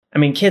I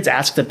mean, kids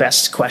ask the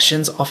best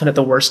questions often at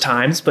the worst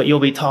times, but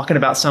you'll be talking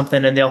about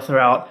something and they'll throw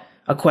out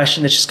a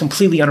question that's just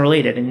completely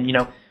unrelated. And,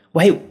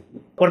 well, hey,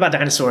 what about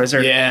dinosaurs?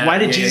 Or why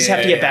did Jesus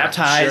have to get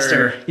baptized?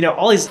 Sure. Or,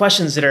 all these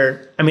questions that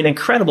are,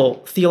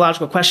 incredible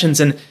theological questions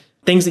and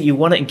things that you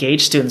want to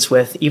engage students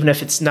with, even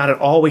if it's not at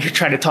all what you're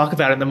trying to talk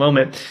about in the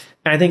moment.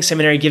 And I think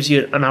seminary gives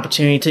you an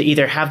opportunity to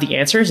either have the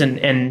answers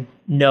and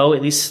know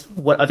at least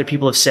what other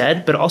people have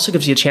said, but also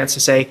gives you a chance to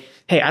say,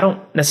 hey, I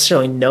don't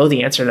necessarily know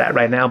the answer to that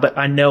right now, but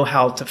I know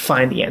how to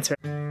find the answer.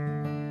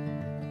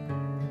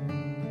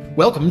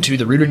 Welcome to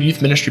the Rooted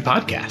Youth Ministry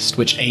Podcast,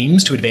 which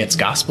aims to advance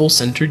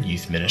gospel-centered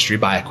youth ministry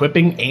by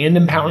equipping and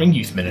empowering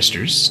youth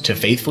ministers to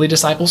faithfully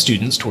disciple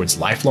students towards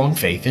lifelong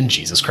faith in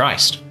Jesus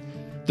Christ.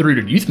 The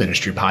Rooted Youth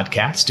Ministry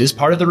Podcast is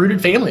part of the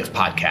Rooted family of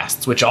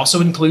podcasts, which also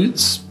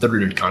includes the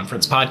Rooted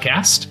Conference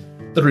Podcast,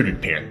 the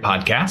Rooted Parent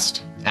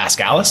Podcast,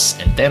 Ask Alice,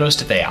 and Thanos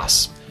to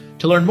Theos.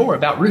 To learn more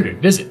about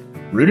Rooted, visit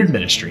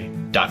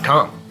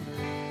rootedministry.com.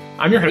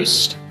 I'm your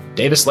host,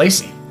 Davis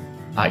Lacey.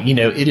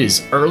 It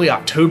is early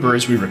October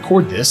as we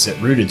record this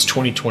at Rooted's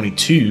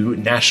 2022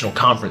 National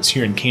Conference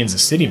here in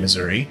Kansas City,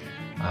 Missouri.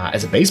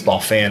 As a baseball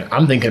fan,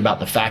 I'm thinking about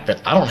the fact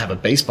that I don't have a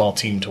baseball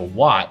team to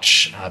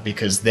watch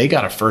because they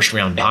got a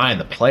first-round bye in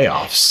the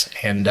playoffs.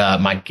 And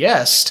my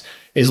guest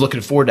is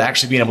looking forward to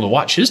actually being able to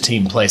watch his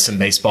team play some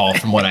baseball,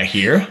 from what I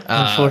hear.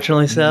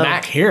 Unfortunately so.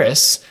 Mac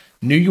Harris,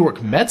 New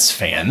York Mets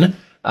fan.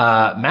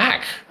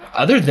 Mac,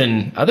 other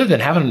than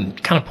having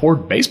kind of poor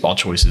baseball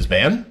choices,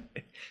 man,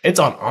 it's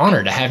an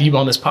honor to have you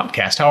on this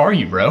podcast. How are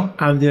you, bro?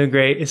 I'm doing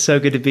great. It's so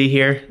good to be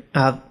here.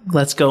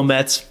 Let's go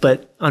Mets,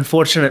 but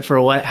unfortunate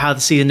for how the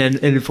season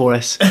ended for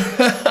us.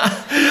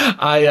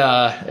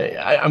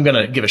 I'm going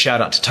to give a shout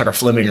out to Tucker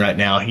Fleming right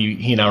now.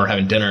 He and I were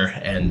having dinner,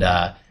 and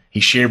he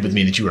shared with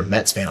me that you were a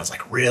Mets fan. I was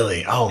like,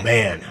 really? Oh,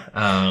 man.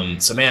 I'm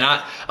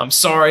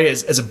sorry.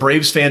 As a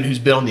Braves fan who's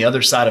been on the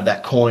other side of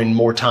that coin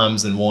more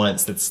times than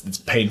once, that's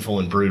painful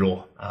and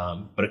brutal,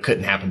 but it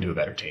couldn't happen to a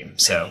better team.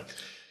 So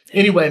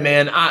anyway,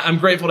 man, I'm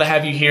grateful to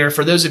have you here.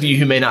 For those of you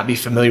who may not be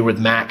familiar with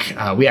Mac,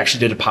 we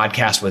actually did a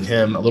podcast with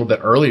him a little bit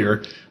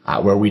earlier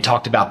where we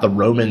talked about the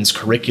Romans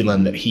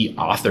curriculum that he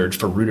authored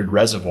for Rooted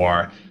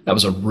Reservoir. That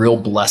was a real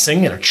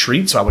blessing and a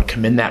treat, so I would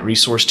commend that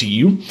resource to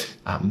you.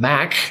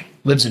 Mac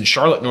lives in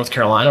Charlotte, North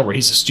Carolina, where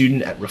he's a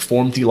student at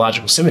Reformed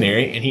Theological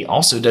Seminary, and he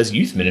also does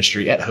youth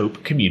ministry at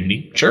Hope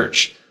Community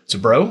Church. So,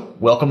 bro,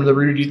 welcome to the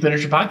Rooted Youth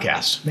Ministry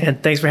Podcast. Man,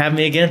 thanks for having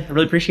me again. I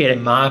really appreciate it.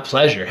 My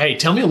pleasure. Hey,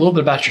 tell me a little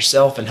bit about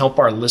yourself and help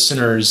our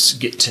listeners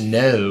get to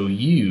know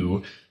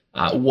you.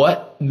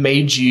 What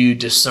made you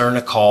discern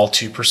a call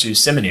to pursue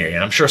seminary?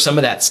 And I'm sure some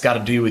of that's got to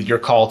do with your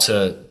call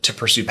to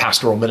pursue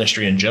pastoral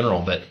ministry in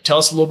general. But tell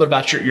us a little bit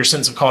about your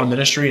sense of call to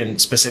ministry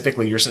and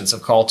specifically your sense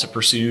of call to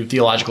pursue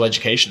theological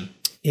education.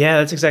 Yeah,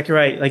 that's exactly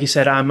right. Like you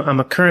said, I'm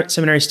a current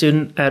seminary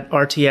student at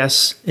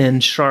RTS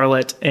in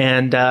Charlotte,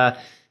 and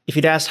if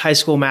you'd asked high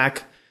school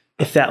Mac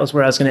if that was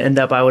where I was going to end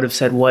up, I would have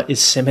said, what is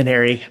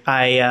seminary?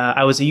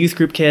 I was a youth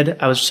group kid.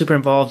 I was super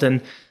involved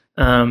in,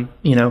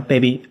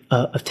 maybe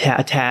a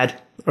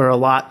tad or a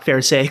lot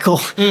pharisaical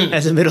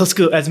as a middle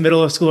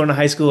schooler and a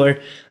high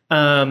schooler.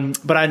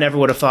 But I never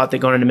would have thought that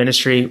going into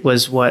ministry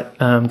was what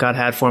God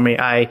had for me.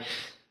 I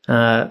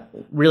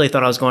really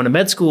thought I was going to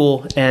med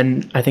school,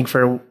 and I think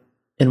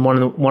in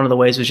one of the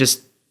ways was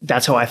just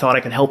that's how I thought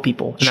I could help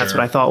people. And that's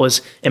what I thought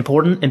was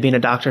important. And being a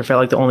doctor felt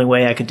like the only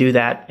way I could do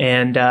that.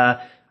 And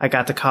I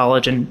got to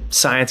college and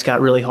science got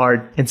really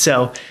hard. And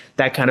so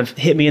that kind of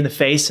hit me in the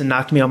face and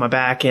knocked me on my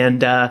back. And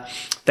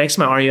thanks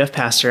to my RUF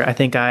pastor, I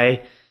think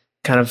I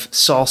kind of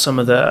saw some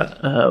of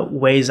the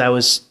ways I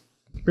was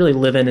really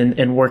living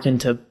and working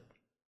to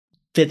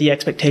fit the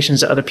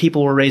expectations that other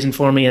people were raising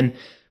for me, and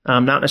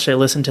not necessarily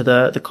listen to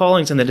the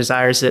callings and the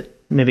desires that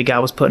maybe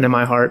God was putting in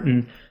my heart.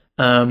 And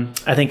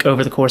I think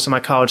over the course of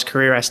my college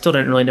career, I still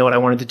didn't really know what I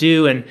wanted to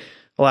do and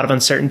a lot of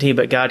uncertainty,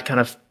 but God kind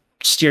of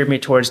steered me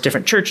towards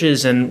different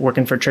churches and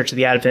working for Church of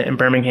the Advent in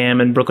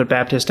Birmingham and Brookwood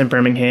Baptist in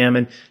Birmingham,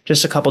 and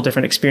just a couple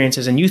different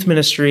experiences in youth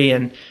ministry.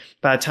 And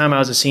by the time I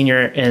was a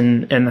senior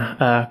in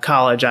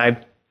college, I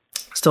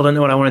still didn't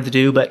know what I wanted to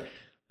do, but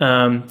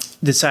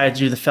decided to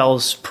do the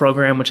Fellows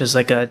program, which is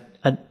like a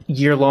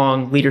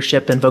year-long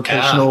leadership and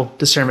vocational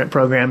discernment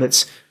program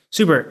that's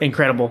super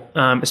incredible,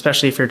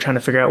 especially if you're trying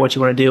to figure out what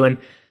you want to do. And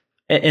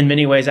in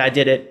many ways, I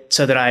did it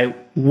so that I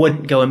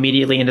wouldn't go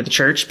immediately into the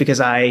church, because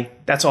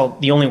that's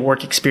the only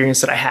work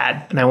experience that I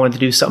had. And I wanted to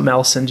do something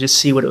else and just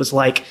see what it was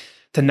like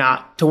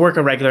to work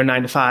a regular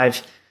 9 to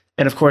 5.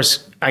 And of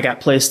course, I got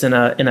placed in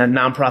a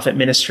nonprofit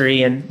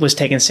ministry and was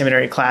taking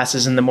seminary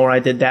classes. And the more I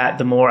did that,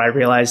 the more I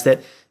realized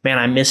that, man,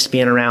 I missed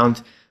being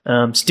around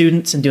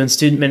students and doing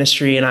student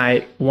ministry. And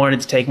I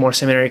wanted to take more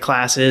seminary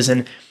classes.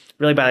 And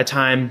really by the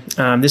time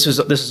this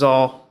was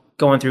all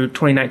going through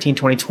 2019,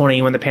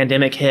 2020, when the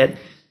pandemic hit,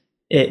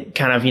 it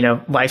kind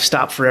of, life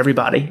stopped for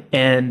everybody.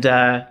 And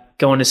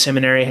going to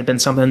seminary had been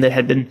something that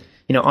had been,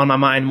 on my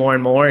mind more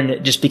and more. And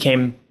it just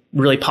became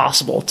really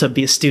possible to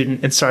be a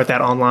student and start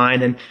that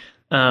online. And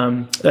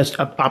that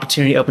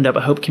opportunity opened up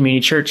at Hope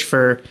Community Church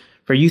for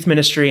youth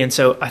ministry. And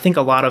so I think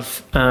a lot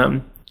of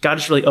God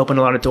has really opened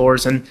a lot of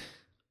doors. And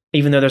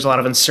even though there's a lot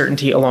of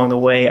uncertainty along the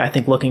way, I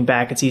think looking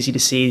back, it's easy to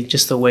see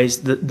just the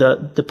ways,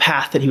 the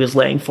path that he was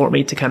laying for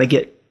me to kind of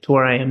get to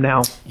where I am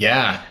now.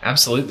 Yeah,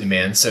 absolutely,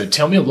 man. So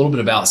tell me a little bit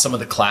about some of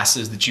the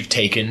classes that you've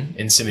taken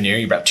in seminary.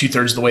 You're about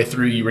 2/3 of the way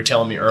through, you were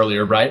telling me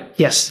earlier, right?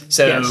 Yes.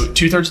 So yes.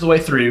 2/3 of the way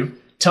through.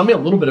 Tell me a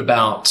little bit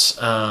about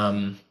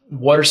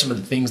what are some of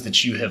the things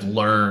that you have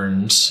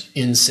learned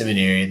in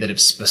seminary that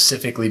have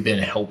specifically been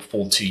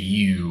helpful to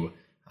you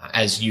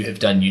as you have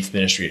done youth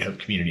ministry at Hope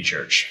Community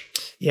Church?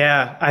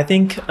 Yeah, I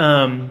think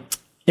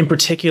in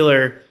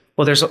particular,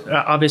 well, there's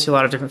obviously a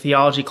lot of different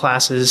theology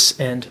classes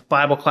and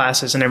Bible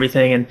classes and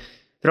everything, and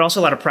there are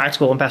also a lot of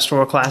practical and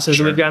pastoral classes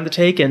that we've gotten to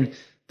take, and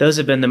those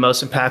have been the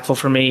most impactful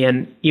for me.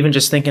 And even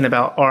just thinking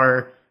about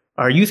our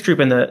youth group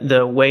and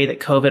the way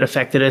that COVID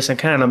affected us and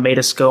kind of made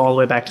us go all the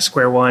way back to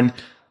square one.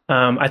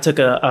 I took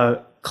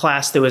a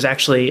class that was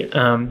actually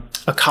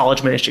a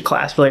college ministry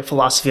class, really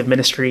philosophy of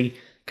ministry,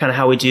 kind of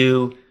how we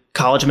do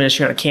college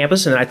ministry on a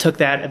campus. And then I took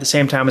that at the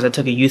same time as I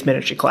took a youth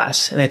ministry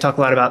class. And they talk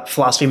a lot about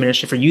philosophy of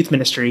ministry for youth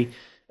ministry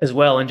as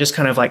well, and just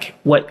kind of like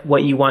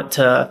what you want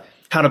to,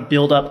 how to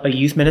build up a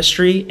youth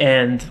ministry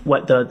and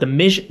what the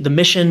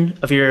mission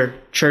of your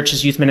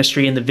church's youth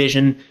ministry and the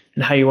vision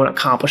and how you want to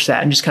accomplish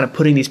that, and just kind of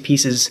putting these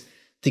pieces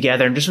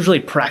together, and just was really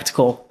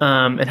practical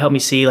and helped me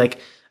see like,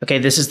 okay,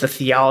 this is the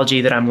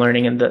theology that I'm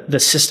learning and the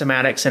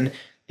systematics and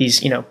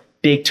these,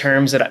 big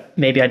terms that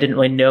maybe I didn't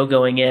really know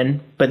going in,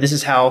 but this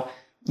is how,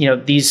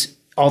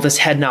 all this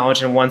head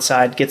knowledge on one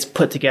side gets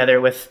put together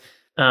with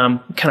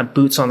kind of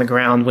boots on the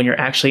ground when you're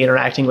actually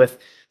interacting with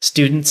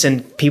students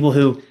and people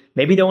who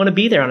maybe don't want to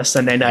be there on a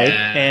Sunday night,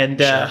 and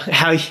sure.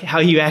 how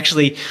you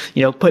actually,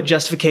 put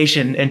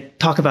justification and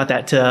talk about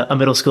that to a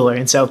middle schooler.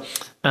 And so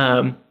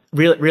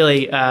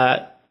really,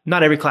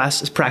 not every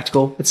class is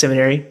practical at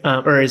seminary,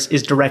 or is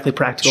directly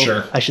practical,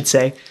 sure. I should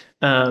say.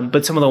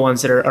 But some of the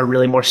ones that are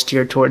really more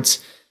steered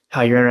towards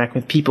how you're interacting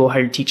with people, how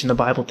you're teaching the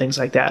Bible, things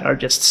like that are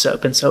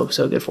just been so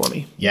good for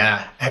me.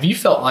 Yeah. Have you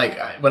felt like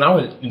when I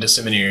went into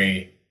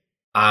seminary,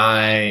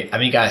 I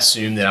think I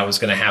assumed that I was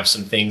going to have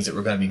some things that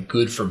were going to be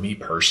good for me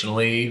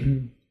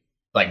personally,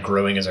 like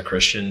growing as a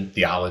Christian,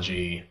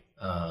 theology,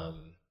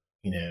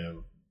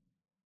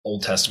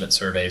 Old Testament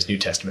surveys, New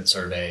Testament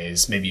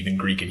surveys, maybe even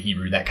Greek and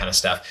Hebrew, that kind of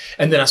stuff.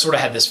 And then I sort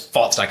of had this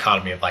false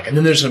dichotomy of like, and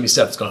then there's going to be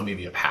stuff that's going to help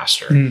me be a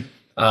pastor.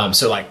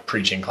 So like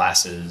preaching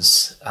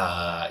classes,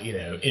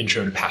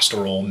 intro to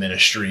pastoral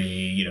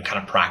ministry,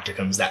 kind of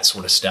practicums, that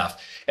sort of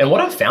stuff. And what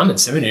I found in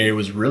seminary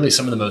was really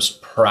some of the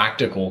most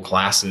practical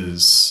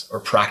classes or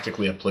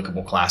practically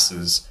applicable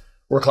classes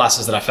were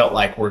classes that I felt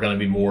like were going to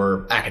be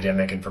more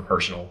academic and for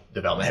personal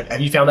development.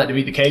 Have you found that to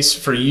be the case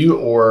for you,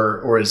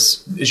 or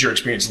is your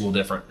experience a little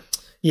different?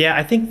 Yeah,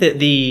 I think that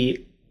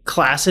the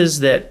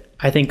classes that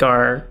I think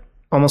are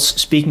almost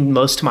speaking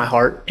most to my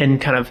heart and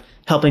kind of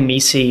helping me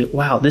see,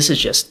 wow, this is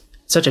just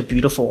such a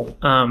beautiful,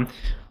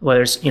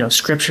 whether it's,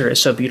 scripture is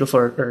so beautiful,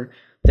 or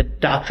the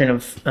doctrine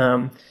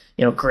of,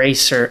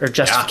 grace or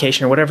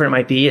justification or whatever it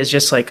might be, is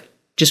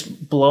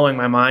just blowing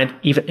my mind,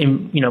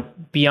 even,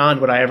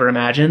 beyond what I ever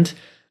imagined.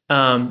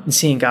 And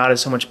seeing God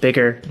is so much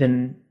bigger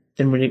than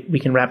we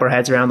can wrap our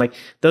heads around. Like,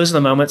 those are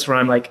the moments where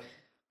I'm like,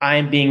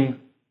 I'm being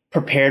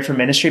prepared for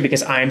ministry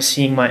because I'm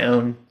seeing my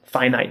own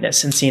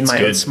finiteness and seeing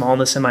my own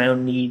smallness and my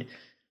own need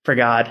for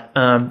God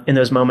in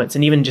those moments.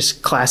 And even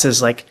just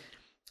classes like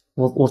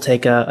we'll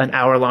take an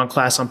hour-long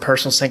class on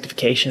personal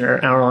sanctification, or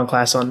an hour-long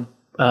class on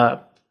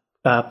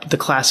the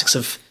classics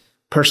of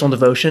personal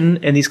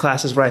devotion. And these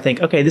classes where I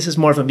think, okay, this is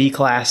more of a me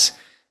class.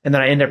 And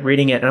then I end up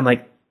reading it and I'm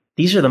like,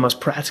 these are the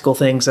most practical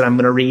things that I'm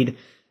going to read.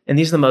 And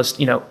these are the most,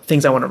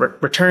 things I want to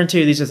return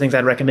to. These are things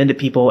I'd recommend to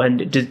people,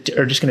 and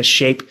are just going to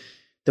shape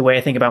the way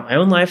I think about my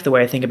own life, the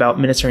way I think about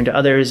ministering to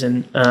others.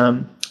 And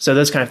so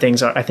those kind of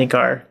things I think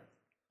are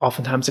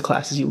oftentimes the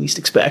classes you least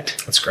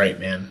expect. That's great,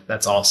 man.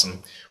 That's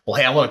awesome. Well,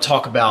 hey, I want to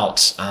talk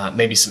about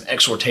maybe some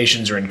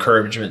exhortations or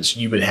encouragements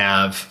you would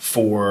have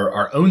for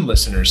our own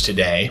listeners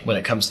today when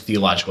it comes to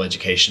theological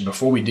education.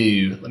 Before we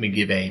do, let me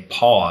give a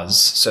pause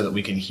so that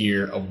we can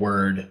hear a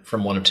word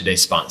from one of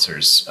today's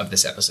sponsors of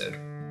this episode.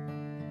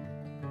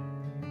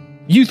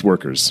 Youth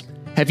workers,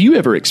 have you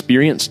ever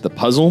experienced the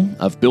puzzle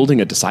of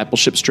building a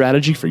discipleship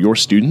strategy for your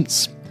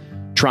students?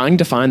 Trying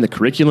to find the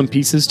curriculum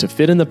pieces to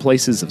fit in the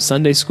places of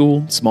Sunday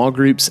school, small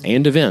groups,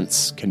 and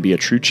events can be a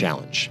true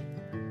challenge.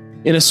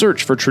 In a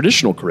search for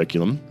traditional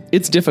curriculum,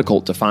 it's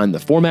difficult to find the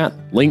format,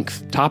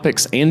 length,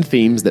 topics, and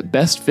themes that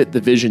best fit the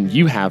vision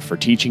you have for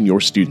teaching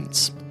your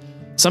students.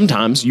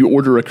 Sometimes you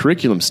order a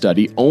curriculum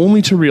study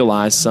only to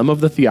realize some of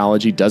the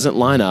theology doesn't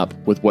line up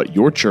with what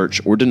your church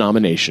or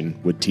denomination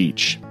would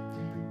teach.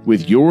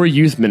 With your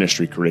youth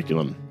ministry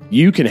curriculum,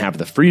 you can have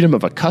the freedom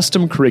of a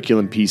custom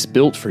curriculum piece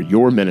built for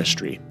your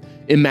ministry.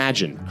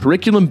 Imagine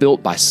curriculum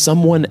built by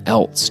someone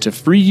else to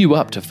free you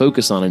up to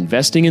focus on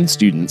investing in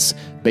students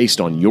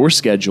based on your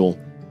schedule,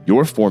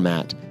 your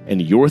format,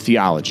 and your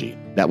theology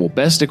that will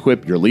best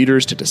equip your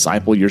leaders to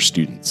disciple your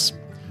students.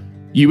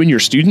 You and your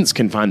students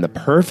can find the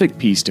perfect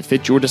piece to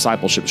fit your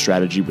discipleship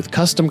strategy with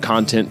custom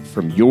content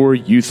from your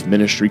youth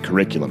ministry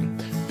curriculum.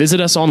 Visit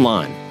us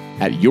online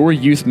at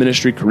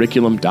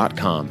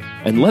youryouthministrycurriculum.com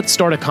and let's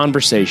start a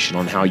conversation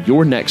on how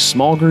your next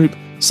small group,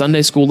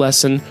 Sunday school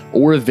lesson,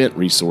 or event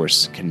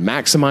resource can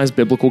maximize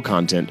biblical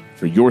content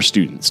for your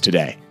students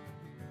today.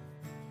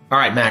 All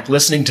right, Mac,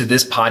 listening to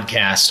this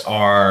podcast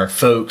are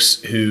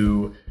folks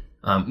who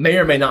may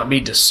or may not be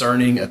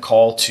discerning a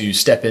call to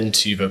step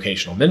into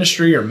vocational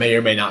ministry, or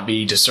may not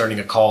be discerning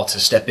a call to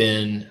step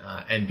in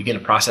and begin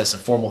a process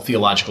of formal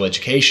theological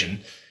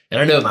education. And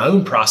I know my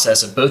own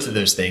process of both of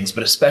those things,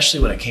 but especially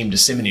when it came to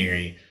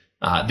seminary,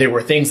 there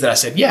were things that I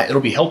said, yeah,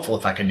 it'll be helpful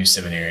if I can do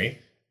seminary.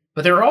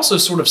 But there are also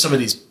sort of some of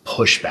these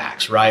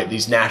pushbacks, right?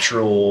 These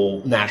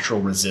natural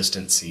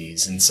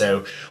resistances. And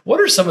so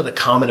what are some of the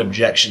common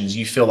objections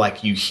you feel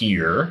like you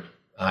hear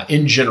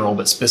in general,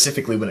 but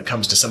specifically when it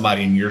comes to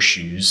somebody in your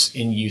shoes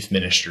in youth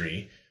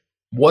ministry?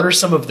 What are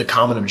some of the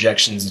common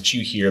objections that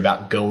you hear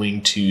about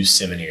going to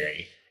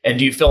seminary? And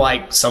do you feel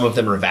like some of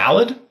them are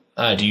valid?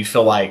 Do you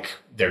feel like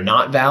they're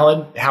not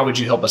valid? How would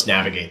you help us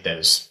navigate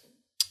those?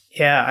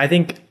 Yeah,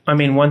 I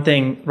mean, one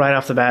thing right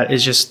off the bat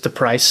is just the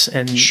price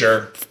and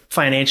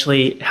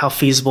financially, how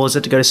feasible is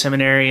it to go to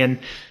seminary? And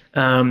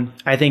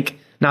I think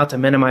not to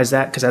minimize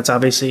that, because that's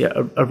obviously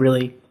a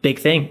really big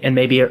thing and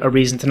maybe a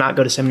reason to not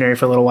go to seminary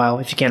for a little while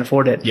if you can't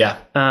afford it. Yeah.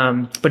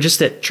 But just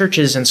that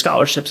churches and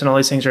scholarships and all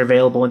these things are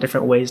available in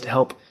different ways to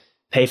help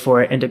pay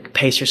for it and to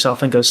pace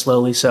yourself and go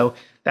slowly. So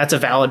that's a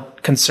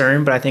valid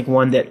concern, but I think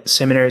one that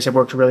seminaries have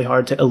worked really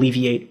hard to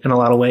alleviate in a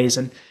lot of ways.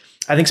 And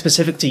I think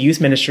specific to youth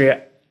ministry,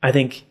 I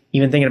think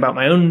even thinking about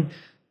my own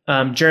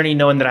journey,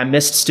 knowing that I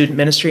missed student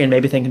ministry and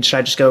maybe thinking, should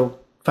I just go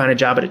find a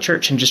job at a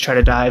church and just try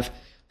to dive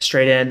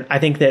straight in? I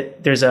think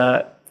that there's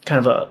a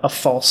kind of a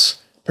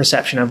false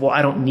perception of, well,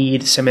 I don't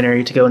need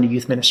seminary to go into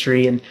youth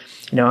ministry. And,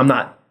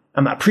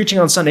 I'm not preaching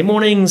on Sunday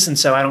mornings. And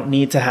so I don't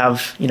need to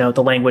have,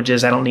 the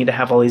languages. I don't need to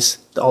have all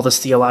this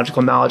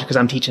theological knowledge because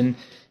I'm teaching,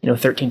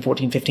 13,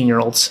 14,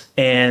 15-year-olds.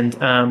 And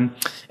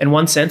in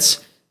one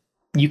sense,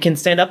 you can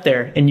stand up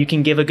there and you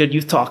can give a good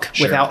youth talk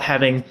without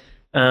having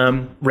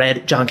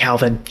read John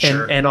Calvin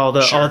and all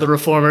the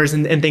reformers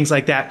and things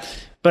like that.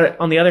 But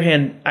on the other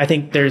hand, I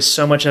think there's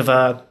so much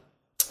of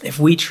if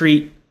we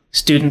treat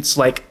students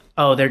like,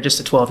 oh, they're just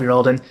a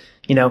 12-year-old and,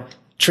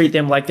 treat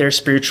them like they're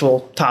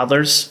spiritual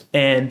toddlers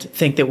and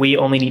think that we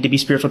only need to be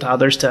spiritual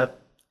toddlers to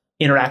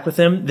interact with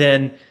them,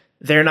 then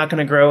they're not going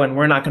to grow and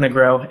we're not going to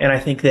grow. And I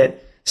think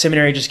that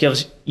seminary just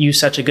gives you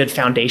such a good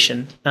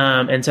foundation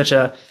and such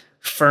a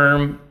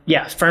firm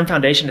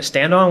foundation to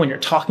stand on when you're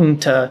talking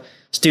to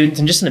students,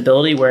 and just an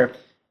ability where,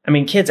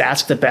 kids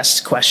ask the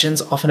best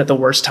questions often at the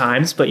worst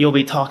times, but you'll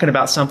be talking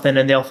about something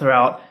and they'll throw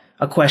out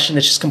a question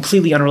that's just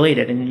completely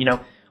unrelated. And,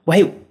 well,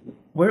 hey,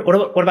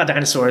 what about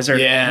dinosaurs? Or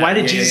why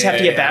did Jesus have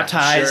to get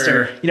baptized?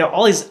 Or,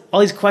 all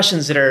these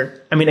questions that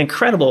are,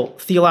 incredible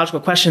theological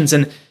questions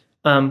and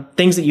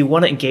things that you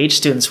want to engage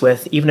students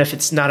with, even if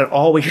it's not at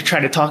all what you're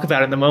trying to talk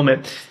about in the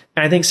moment.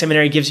 And I think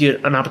seminary gives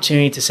you an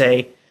opportunity to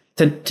say,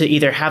 to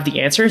either have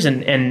the answers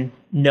and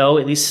know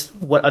at least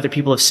what other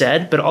people have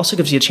said, but it also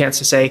gives you a chance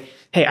to say,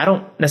 hey, I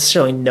don't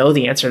necessarily know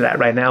the answer to that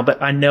right now, but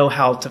I know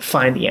how to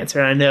find the answer,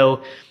 and I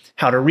know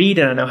how to read,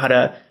 and I know how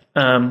to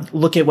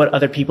look at what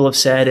other people have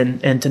said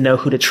and to know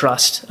who to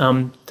trust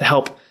to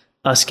help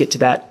us get to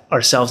that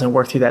ourselves and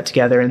work through that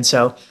together. And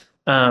so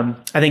I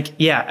think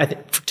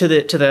to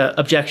the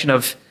objection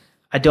of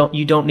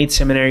you don't need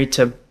seminary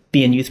to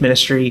be in youth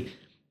ministry.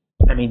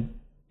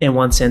 In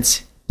one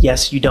sense,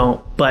 yes, you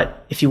don't.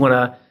 But if you want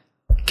to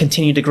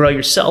continue to grow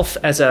yourself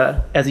as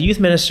a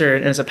youth minister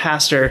and as a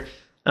pastor,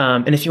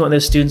 and if you want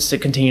those students to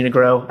continue to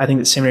grow, I think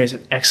that seminary is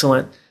an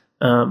excellent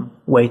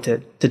way to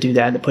do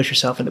that and to push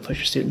yourself and to push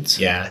your students.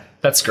 Yeah,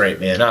 that's great,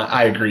 man.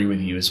 I agree with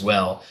you as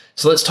well.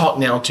 So let's talk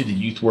now to the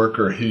youth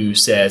worker who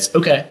says,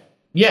 okay,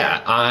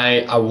 yeah,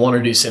 I want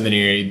to do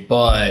seminary,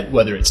 but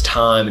whether it's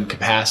time and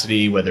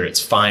capacity, whether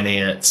it's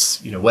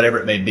finance, whatever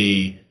it may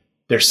be,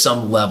 there's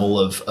some level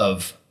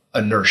of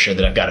inertia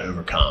that I've got to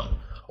overcome.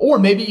 Or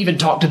maybe even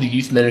talk to the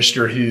youth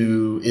minister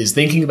who is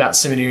thinking about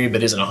seminary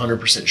but isn't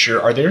 100%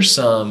 sure. Are there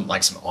some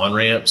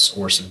on-ramps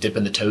or some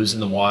dipping the toes in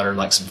the water,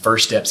 like some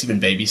first steps, even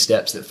baby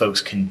steps that folks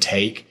can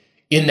take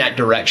in that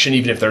direction,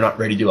 even if they're not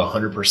ready to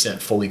 100%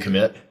 fully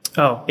commit?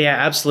 Oh, yeah,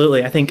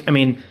 absolutely. I think,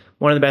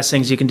 one of the best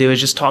things you can do is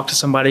just talk to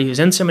somebody who's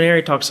in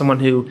seminary, talk to someone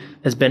who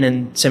has been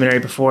in seminary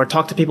before,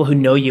 talk to people who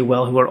know you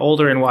well, who are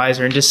older and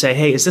wiser, and just say,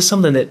 hey, is this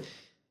something that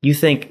you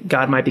think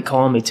God might be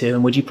calling me to?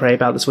 And would you pray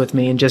about this with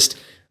me? And just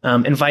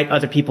invite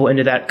other people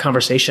into that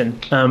conversation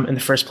in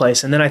the first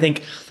place. And then I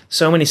think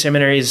so many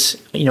seminaries,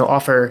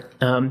 offer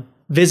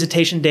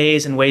visitation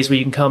days and ways where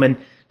you can come and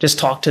just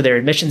talk to their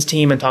admissions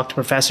team and talk to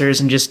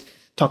professors and just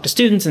talk to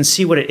students and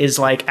see what it is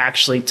like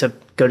actually to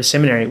go to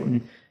seminary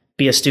and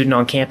be a student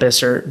on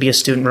campus or be a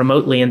student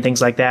remotely and things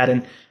like that.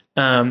 And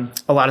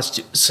a lot of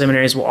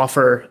seminaries will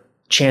offer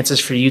chances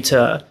for you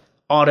to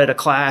audit a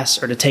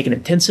class or to take an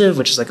intensive,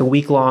 which is like a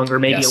week long or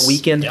maybe a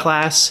weekend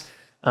class.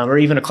 or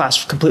even a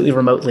class completely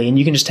remotely. And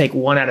you can just take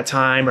one at a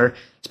time or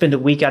spend a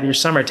week out of your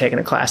summer taking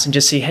a class and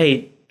just see,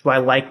 hey, do I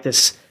like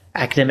this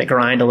academic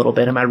grind a little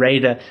bit? Am I ready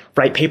to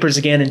write papers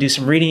again and do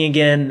some reading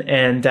again?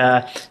 And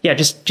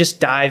just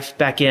dive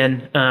back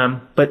in,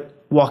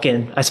 but walk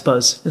in, I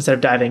suppose, instead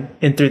of diving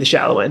in through the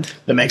shallow end.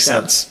 That makes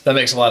sense. That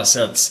makes a lot of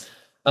sense.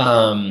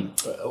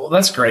 Well,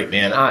 that's great,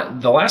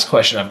 man. The last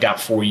question I've got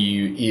for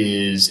you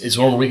is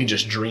one where we can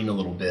just dream a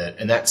little bit,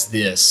 and that's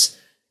this.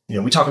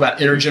 We talk about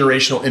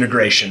intergenerational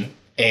integration,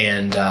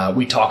 and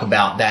we talk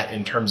about that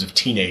in terms of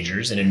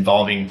teenagers and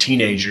involving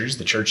teenagers,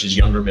 the church's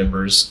younger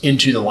members,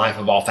 into the life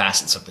of all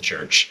facets of the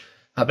church.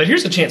 But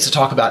here's a chance to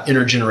talk about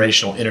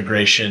intergenerational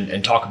integration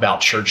and talk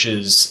about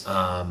churches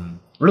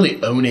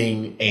really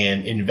owning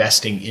and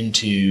investing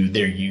into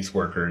their youth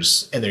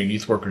workers and their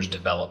youth workers'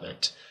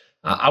 development.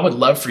 I would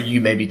love for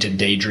you maybe to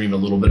daydream a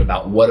little bit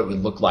about what it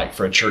would look like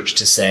for a church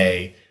to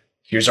say,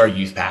 here's our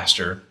youth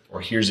pastor,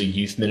 or here's a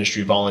youth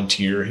ministry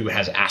volunteer who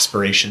has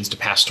aspirations to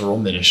pastoral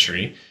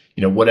ministry,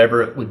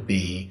 whatever it would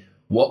be.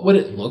 What would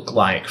it look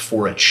like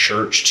for a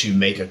church to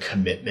make a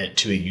commitment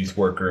to a youth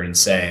worker and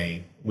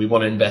say, we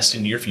want to invest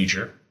into your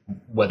future,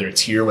 whether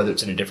it's here, whether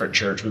it's in a different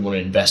church, we want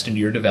to invest into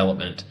your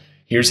development.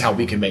 Here's how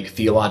we can make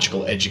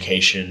theological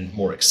education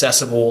more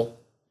accessible,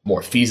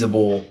 more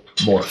feasible,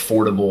 more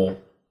affordable.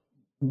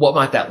 What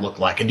might that look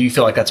like? And do you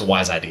feel like that's a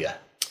wise idea?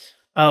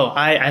 Oh,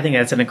 I think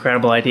that's an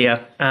incredible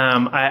idea.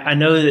 I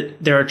know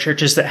that there are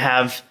churches that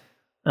have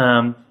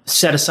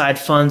set aside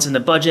funds in the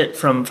budget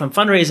from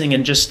fundraising,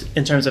 and just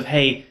in terms of,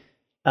 hey,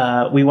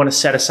 we want to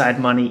set aside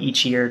money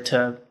each year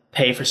to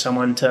pay for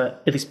someone to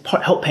at least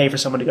help pay for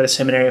someone to go to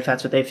seminary if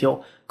that's what they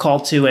feel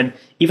called to. And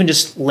even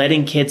just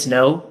letting kids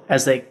know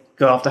as they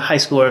go off to high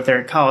school or if they're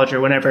in college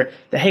or whenever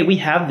that, hey, we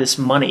have this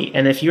money.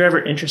 And if you're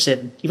ever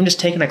interested, even just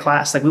taking a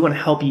class, like we want to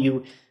help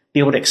you be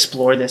able to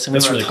explore this, and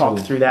we want to talk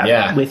through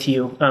that with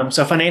you.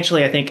 So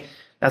financially, I think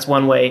that's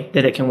one way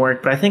that it can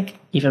work. But I think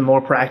even more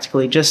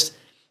practically, just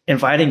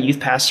inviting youth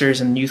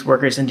pastors and youth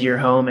workers into your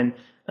home, and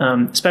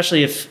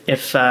especially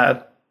if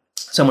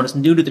someone is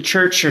new to the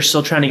church or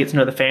still trying to get to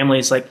know the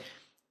families, like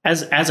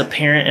as a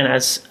parent and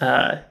as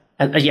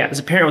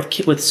a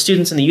parent with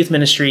students in the youth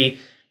ministry,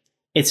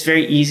 it's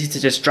very easy to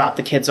just drop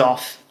the kids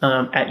off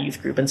at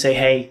youth group and say,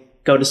 hey,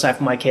 go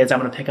disciple my kids. I'm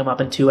going to pick them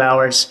up in 2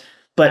 hours.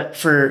 But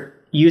for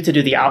you to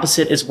do the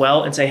opposite as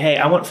well and say, hey,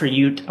 I want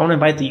to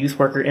invite the youth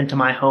worker into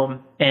my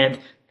home and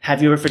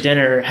have you over for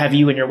dinner, or have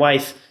you and your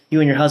wife, you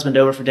and your husband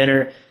over for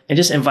dinner, and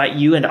just invite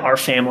you into our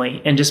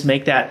family, and just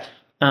make that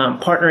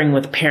partnering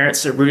with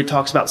parents that Rooted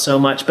talks about so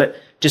much, but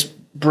just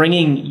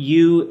bringing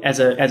you as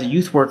a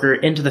youth worker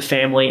into the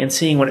family and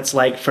seeing what it's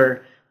like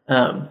for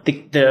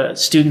the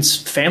students'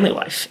 family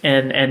life,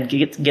 and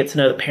get to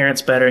know the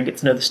parents better and get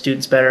to know the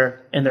students better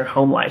in their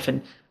home life.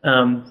 And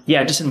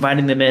just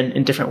inviting them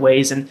in different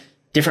ways, and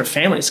different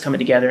families coming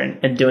together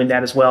and doing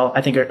that as well,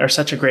 I think are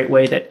such a great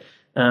way that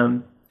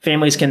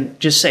families can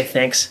just say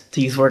thanks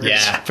to youth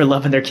workers for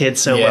loving their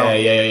kids so well.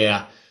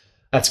 Yeah.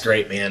 That's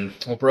great, man.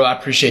 Well, bro, I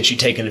appreciate you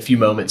taking a few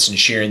moments and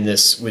sharing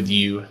this with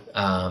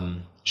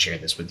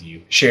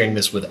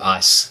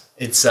us.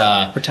 It's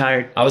we're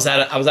tired. I was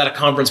at a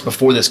conference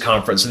before this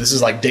conference, so this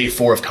is like day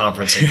 4 of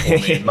conferencing for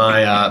me.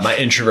 My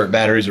introvert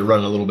batteries are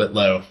running a little bit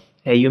low.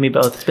 Hey, you and me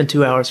both. It's been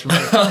 2 hours for me.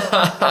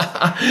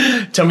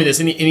 Tell me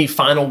this, any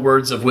final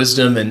words of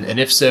wisdom, and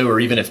if so, or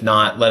even if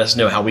not, let us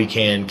know how we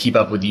can keep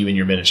up with you in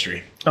your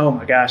ministry. Oh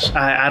my gosh.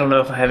 I don't know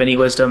if I have any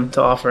wisdom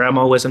to offer. I'm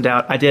all wisdomed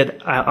out.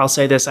 I'll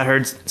say this. I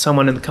heard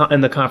someone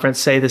in the conference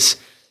say this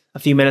a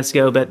few minutes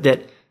ago, but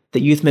that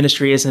the youth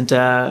ministry isn't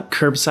a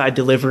curbside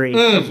delivery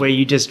of where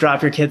you just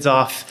drop your kids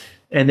off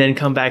and then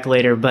come back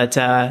later. But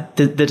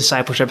the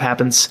discipleship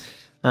happens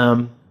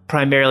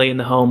primarily in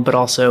the home, but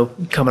also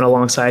coming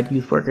alongside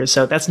youth workers.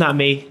 So that's not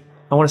me.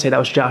 I want to say that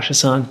was Josh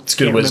Hassan. It's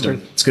good wisdom.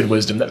 Remember. It's good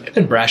wisdom. That had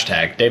been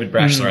Brashtag, David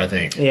Brashler, I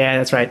think. Yeah,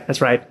 that's right.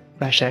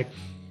 Brashtag.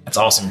 That's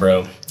awesome,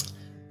 bro.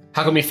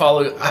 How can we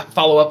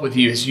follow up with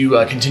you as you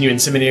continue in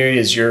seminary,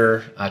 as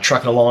you're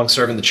trucking along,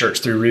 serving the church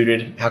through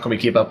Rooted? How can we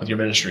keep up with your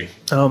ministry?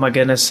 Oh my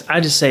goodness.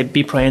 I just say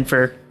be praying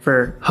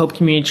for Hope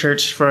Community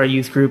Church, for our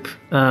youth group.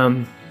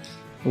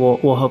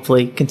 We'll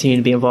hopefully continue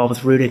to be involved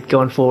with Rooted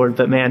going forward.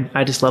 But man,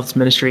 I just love this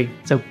ministry.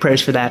 So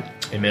prayers for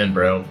that. Amen,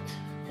 bro.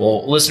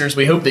 Well, listeners,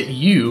 we hope that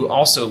you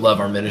also love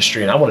our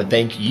ministry. And I want to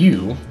thank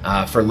you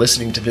for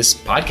listening to this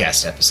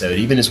podcast episode.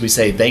 Even as we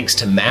say thanks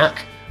to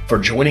Mac for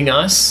joining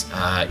us.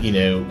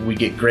 We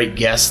get great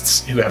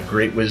guests who have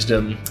great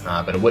wisdom,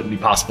 but it wouldn't be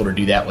possible to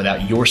do that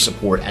without your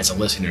support as a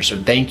listener.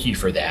 So thank you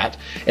for that.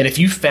 And if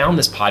you found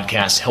this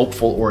podcast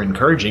helpful or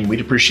encouraging,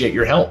 we'd appreciate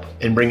your help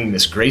in bringing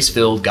this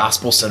grace-filled,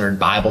 gospel-centered,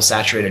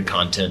 Bible-saturated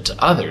content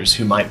to others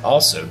who might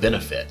also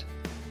benefit.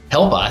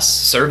 Help us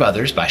serve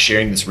others by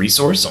sharing this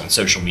resource on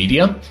social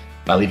media,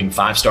 by leaving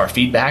 5-star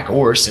feedback,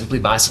 or simply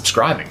by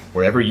subscribing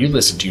wherever you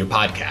listen to your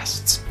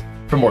podcasts.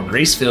 For more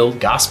grace-filled,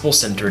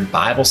 gospel-centered,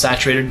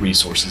 Bible-saturated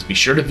resources, be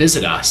sure to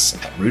visit us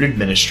at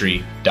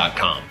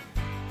rootedministry.com.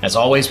 As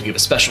always, we give a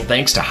special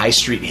thanks to High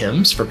Street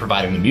Hymns for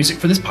providing the music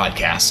for this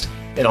podcast,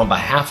 And on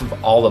behalf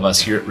of all of us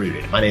here at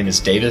Rooted, my name is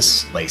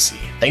Davis Lacey.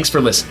 Thanks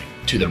for listening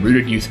to the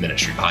Rooted Youth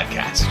Ministry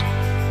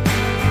Podcast.